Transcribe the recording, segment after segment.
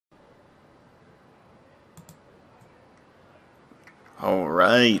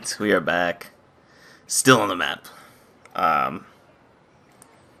Alright, we are back. Still on the map.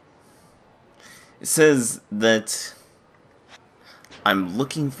 It says that I'm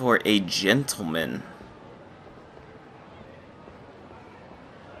looking for a gentleman.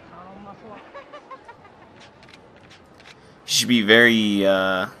 Should be very,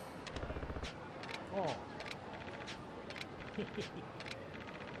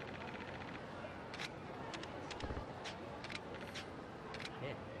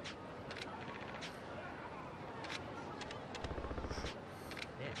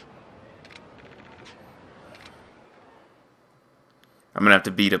 I'm gonna have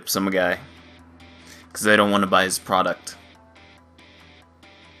to beat up some guy, because I don't want to buy his product.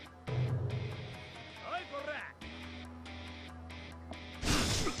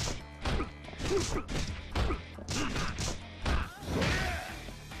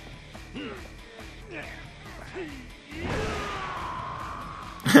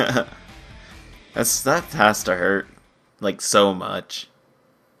 That has to hurt, like, so much.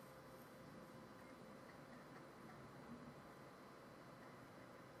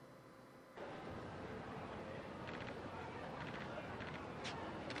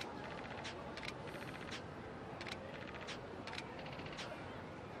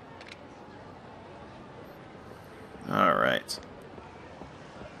 Alright.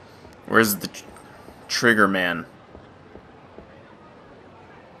 Where's the trigger man?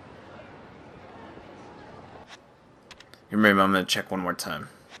 Here, maybe I'm gonna check one more time.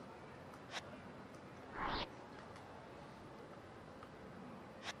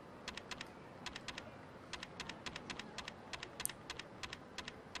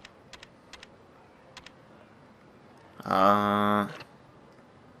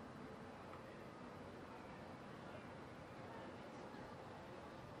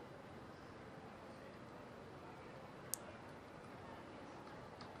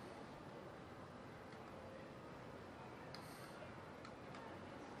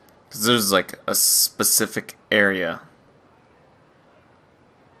 Because there's like a specific area.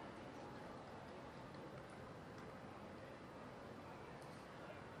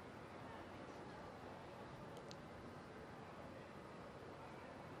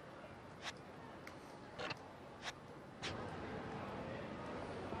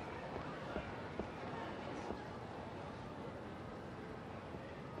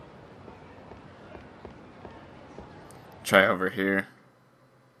 Try over here.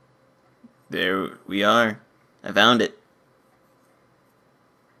 There we are. I found it.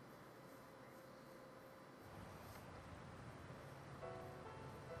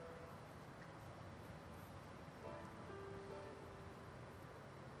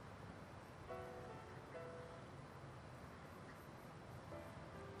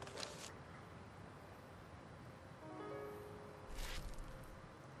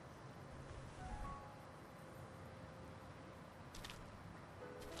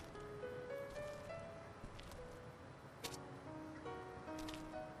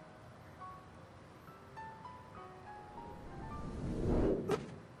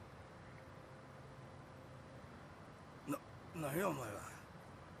何やお前は。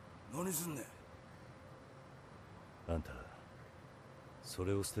何すんねん。あんた、そ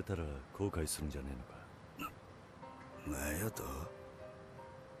れを捨てたら後悔するんじゃねえのか。何やと。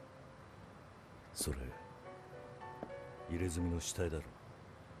それ入れ墨の死体だろ。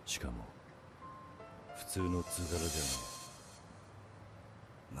しかも普通の図柄じ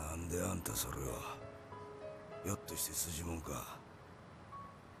ゃねなんであんたそれは。ひょっとして筋もんか。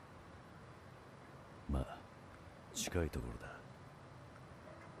まあ近いところだ。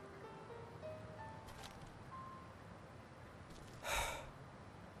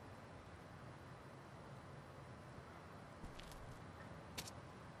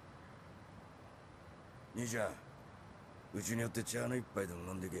兄ちゃん、うちによって茶の一杯で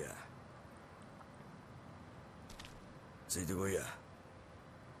も飲んでけや。ついてこいや。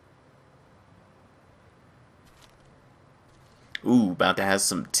Ooh, about to have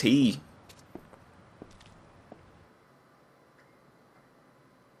some tea.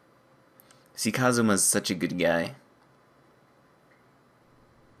 See, Kazuma's such a good guy.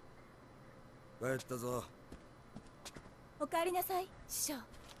 帰ったぞ。おかえりなさい、師匠。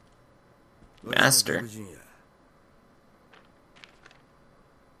Master.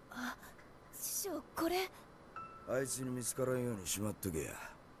 あ、師匠、これ。あいつに見つからんようにしまっとけや。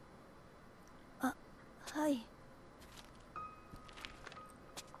あ、はい。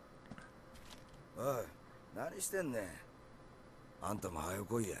おい、何してんねん。あんたも早く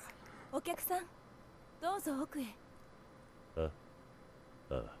来いや。お客さん、どうぞ奥へ。あ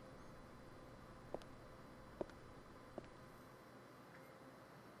あ。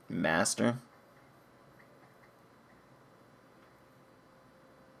Master.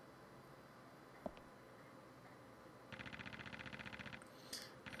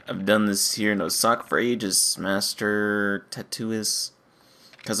 I've done this here in Osaka for ages. Master Tattooist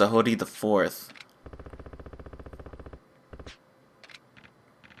Kazuhori the Fourth.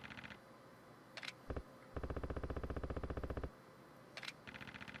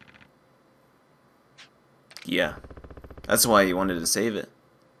 Yeah, that's why you wanted to save it.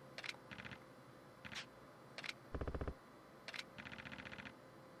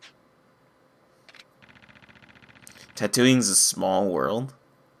 Tattooing's a small world.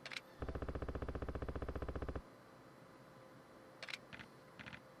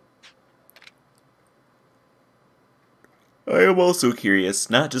 I am also curious,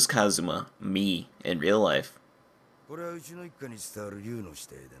 not just Kazuma, me, in real life. これはうちの一家に伝わる竜の指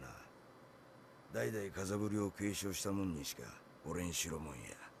定でな。代々風振りを継承したもんにしか俺にしろもんや。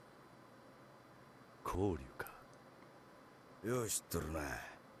交流か。よう知っとるな。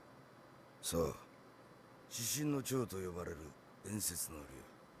そう。指針の長と呼ばれる伝説の竜。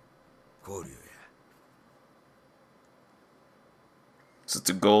交流や。So it's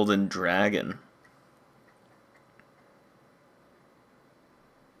a golden dragon.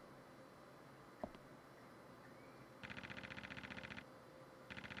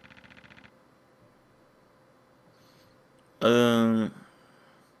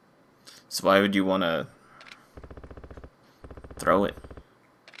 So why would you want to throw it?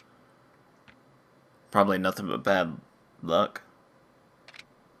 Probably nothing but bad luck.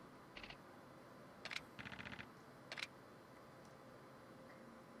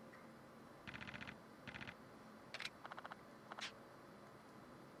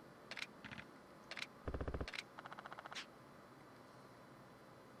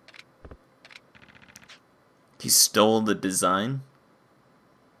 He stole the design?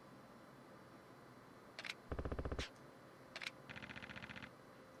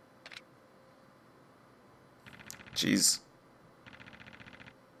 Jeez.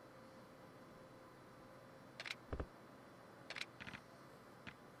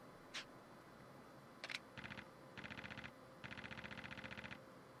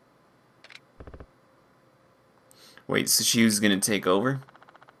 Wait, so she was gonna take over?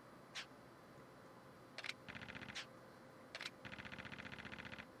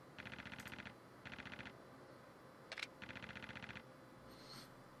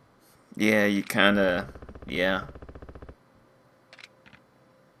 Yeah, you kinda... yeah.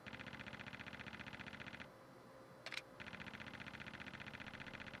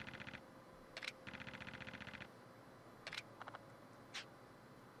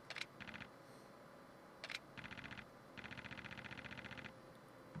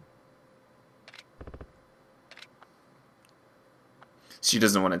 She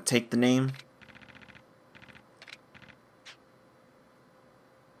doesn't want to take the name.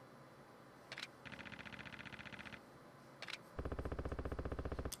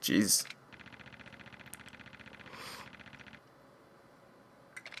 Jeez.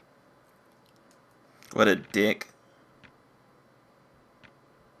 What a dick.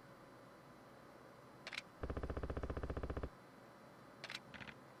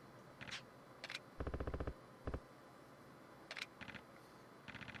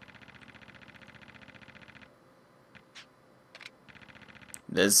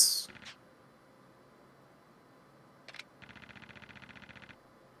 This.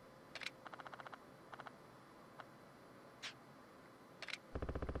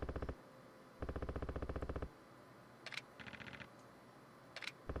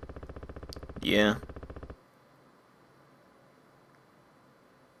 Yeah.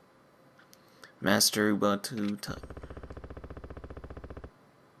 Master Ubatu type.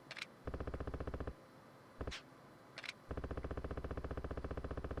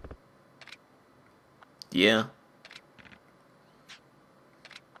 Yeah.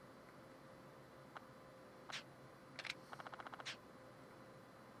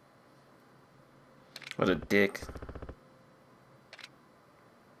 What a dick.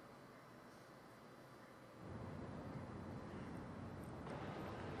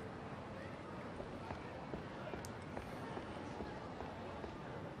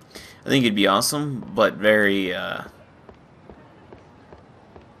 I think it'd be awesome, but very, I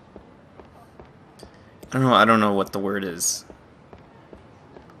don't know what the word is.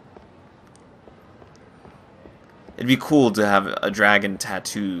 It'd be cool to have a dragon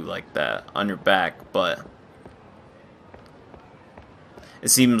tattoo like that on your back, but it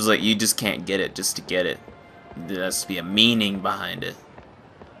seems like you just can't get it just to get it. There has to be a meaning behind it.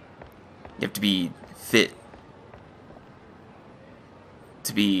 You have to be fit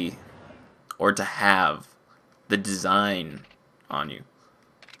to be, or to have, the design on you.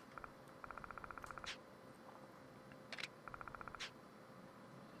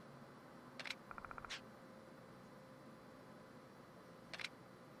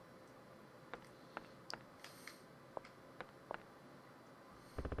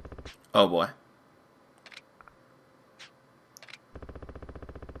 Oh boy.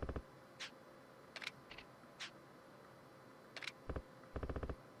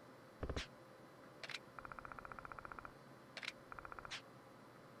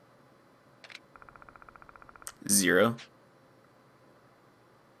 Zero.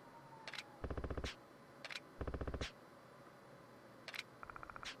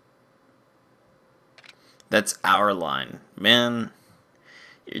 That's our line. Man,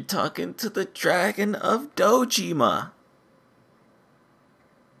 you're talking to the Dragon of Dojima.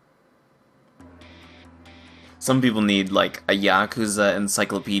 Some people need like a Yakuza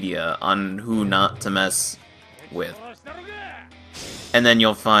encyclopedia on who not to mess with. And then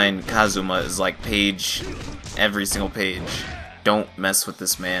you'll find Kazuma is like page, every single page. Don't mess with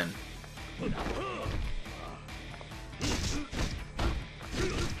this man.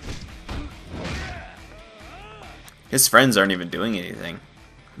 His friends aren't even doing anything.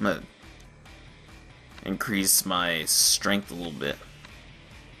 I'm gonna increase my strength a little bit.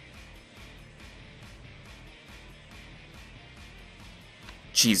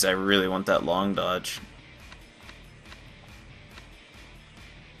 Jeez, I really want that long dodge.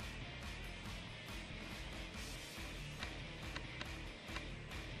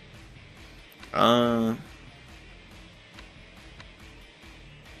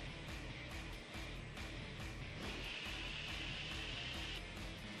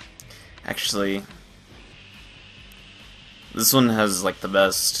 Actually, this one has like the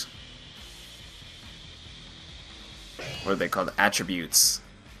best, what are they called, attributes.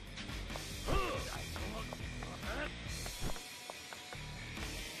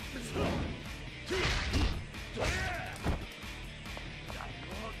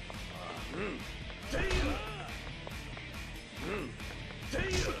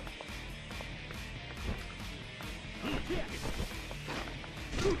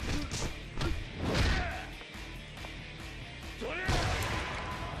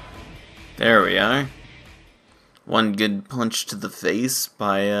 There we are. One good punch to the face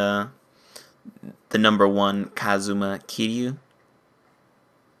by the number one Kazuma Kiryu.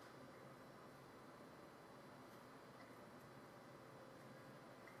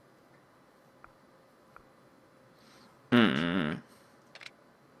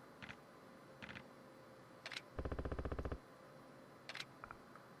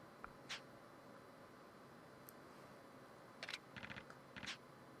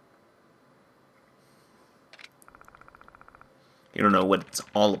 You don't know what it's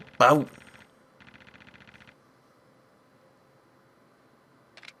all about.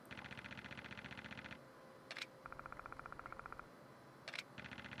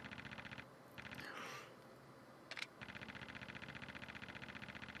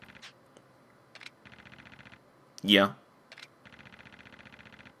 Yeah.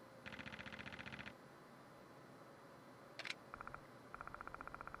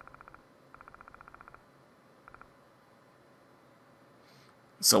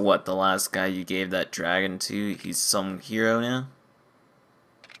 So what, the last guy you gave that dragon to, he's some hero now?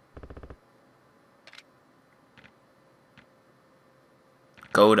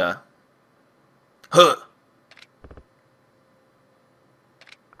 Goda. Huh!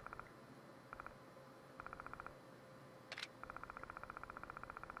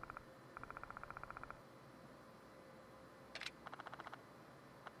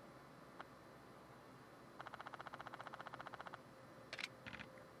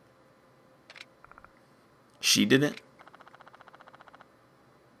 She did it?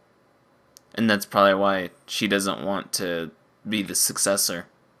 And that's probably why she doesn't want to be the successor.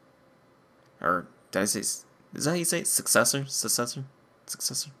 Or, did I say, is that how you say it? Successor? Successor?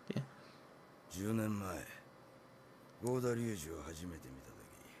 Successor? Yeah. 10年前、ゴーダ隆二を初めて見た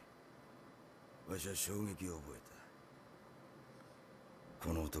時、わしは衝撃を覚えた。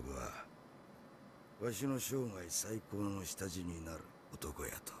この男は、わしの生涯最高の下地になる男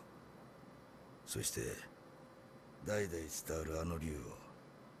やと。そして、代々伝わるあの竜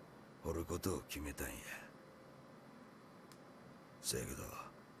を掘ることを決めたんや。せやけど、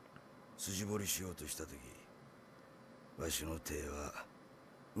筋彫りしようとした時、わしの手は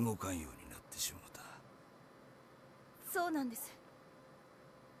動かんようになってしもうた。そうなんです。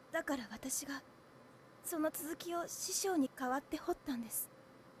だから私がその続きを師匠に代わって彫ったんです。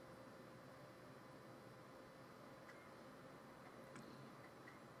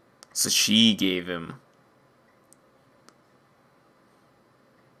So she gave him.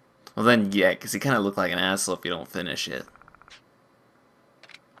 Well then, yeah, because he kind of looked like an asshole if you don't finish it.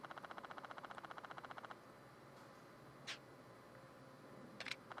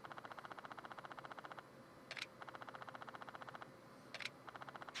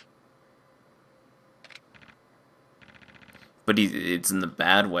 But it's in the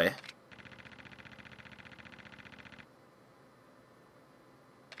bad way.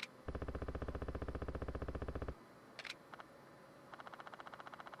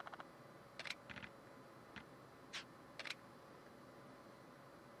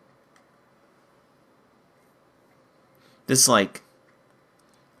 This, like,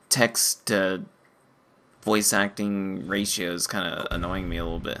 text to voice acting ratio is kind of annoying me a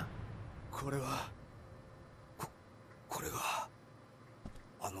little bit. これが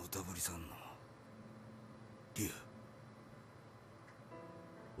あのダブリさんの竜。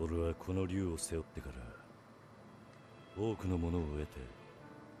俺はこの竜を背負ってから多くのものを得て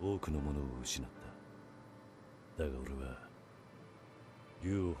多くのものを失った。だが俺は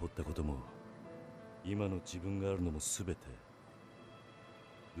竜を掘ったことも今の自分があるのもすべて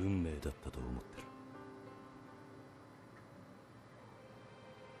運命だったと思ってる。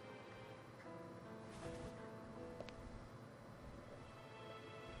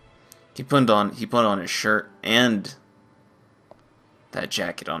He put on his shirt and that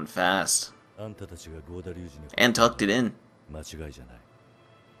jacket on fast あんたたちがゴーダ竜二に and tucked it in. 間違いじゃない。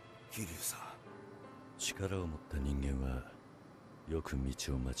桐生さん、力を持った人間はよく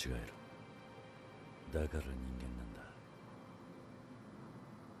道を間違える。だから人間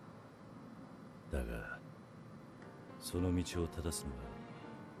なんだ。だがその道を正すの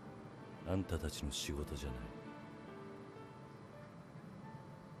はあんたたちの仕事じゃない。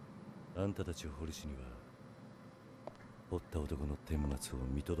あんたたちを掘りしには掘った男の顛末を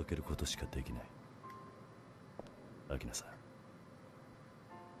見届けることしかできない。アキナさ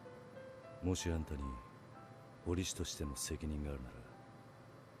ん、もしあんたに掘り師としての責任があるなら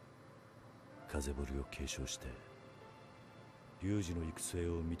風堀を継承して龍二の行く末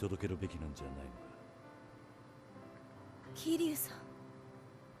を見届けるべきなんじゃないのか。桐生さん、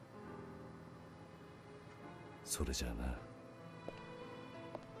それじゃあな。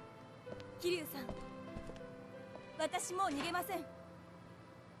桐生さん、私もう逃げません。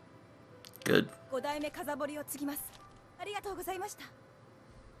 Good. 5代目風堀を継ぎます。ありがとうございました。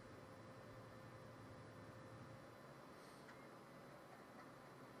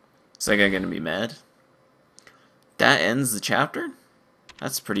 Is that guy gonna be mad? That ends the chapter?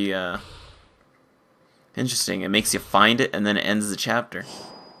 That's pretty, interesting. It makes you find it and then it ends the chapter.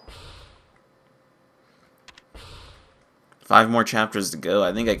 5 more chapters to go.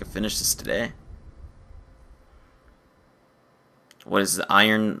 I think I could finish this today. What is the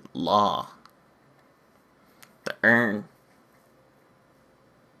Iron Law? The urn.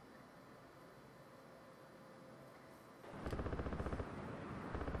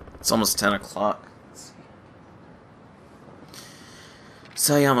 It's almost 10 o'clock.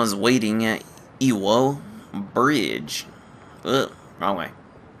 Sayama's waiting at Iwo Bridge. Ugh, wrong way.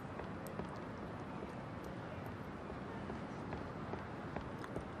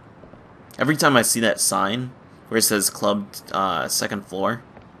 Every time I see that sign where it says club 2nd floor,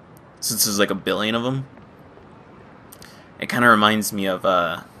 since there's like a billion of them, it kind of reminds me of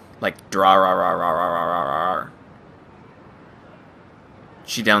like draw rah rah rah rah rah rah rah.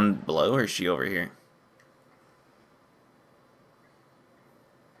 Is she down below or is she over here?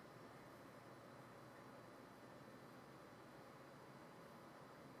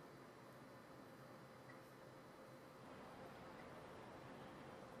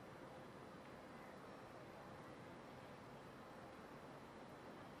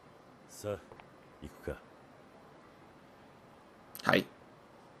 Sa, 行くか。はい。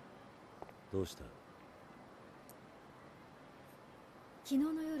どうした？昨日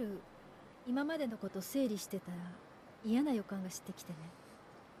の夜、今までのこと整理してたら嫌な予感がしてきてね。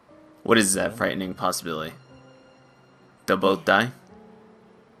What is that frightening possibility? They'll both die?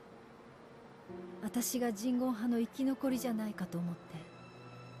 私が人言派の生き残りじゃないかと思って。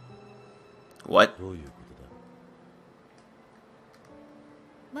What? どういうことだ？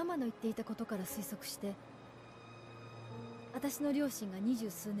ママの言っていたことから推測して、私の両親が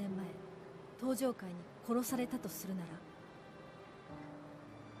20数年前、東上界に殺されたとするなら、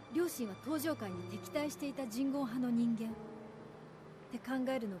両親は東上界に敵対していた人言派の人間って考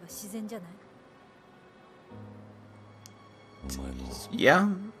えるのが自然じゃない？お前も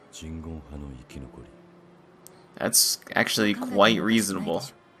Yeah, 人言派の生き残り。 that's actually quite reasonable.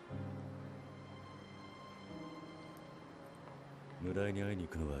 村井に会いに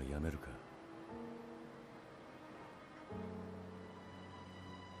行くのはやめるか。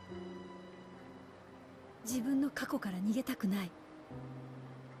自分の過去から逃げたくない。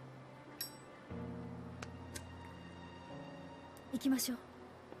行きましょう。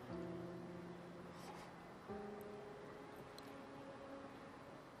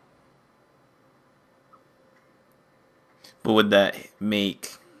But would that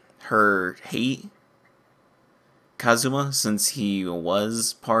make her hate Kazuma since he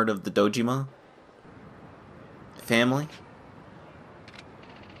was part of the Dojima family?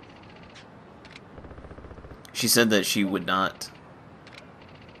 She said that she would not.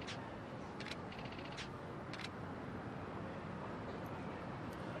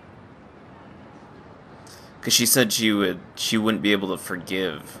 Because she said she wouldn't be able to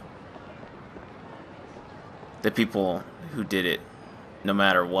forgive the people who did it, no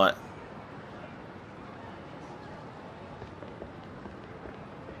matter what.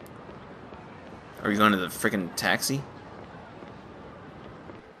 Are you going to the freaking taxi?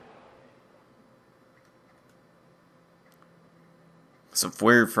 So if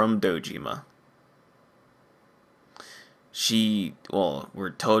we're from Dojima,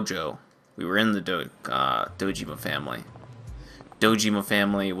 we're Tojo. We were in the Dojima family. Dojima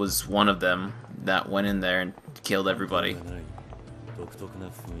family was one of them that went in there and killed everybody.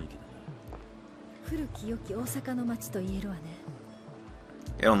 古き良き大阪の街と言えるわね。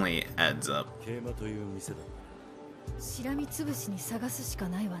It only adds up. 桂馬という店だ。しらみつぶしに探すしか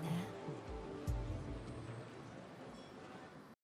ないわね。